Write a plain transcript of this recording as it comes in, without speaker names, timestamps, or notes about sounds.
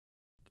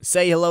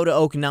say hello to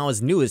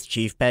Okinawa's newest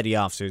Chief Petty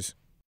Officers.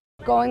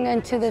 Going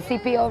into the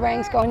CPO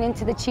ranks, going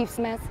into the Chief's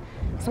Mess,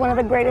 it's one of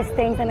the greatest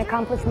things and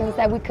accomplishments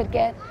that we could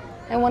get,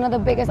 and one of the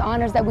biggest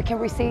honors that we can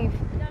receive.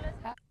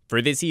 For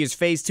this year's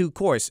Phase 2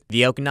 course,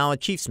 the Okinawa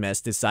Chief's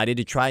Mess decided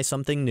to try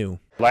something new.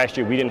 Last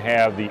year we didn't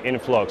have the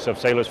influx of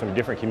sailors from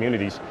different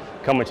communities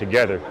coming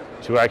together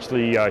to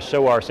actually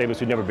show our sailors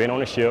who've never been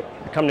on a ship,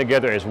 come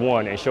together as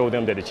one and show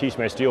them that the Chief's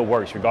Mess still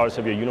works regardless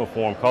of your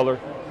uniform color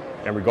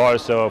and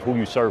regardless of who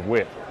you serve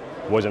with.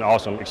 It was an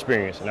awesome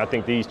experience, and I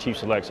think these Chief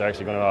Selects are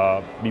actually going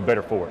to be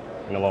better for it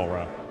in the long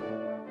run.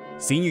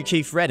 Senior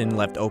Chief Redden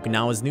left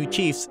Okinawa's new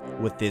chiefs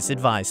with this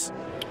advice.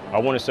 I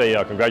want to say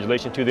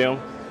congratulations to them.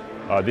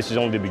 This is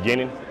only the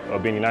beginning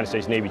of being the United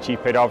States Navy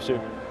Chief Petty Officer.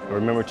 And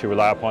remember to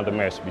rely upon the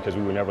mess because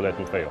we will never let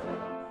them fail.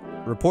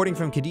 Reporting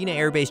from Kadena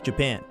Air Base,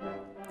 Japan,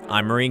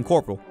 I'm Marine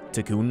Corporal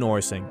Takun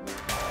Norising.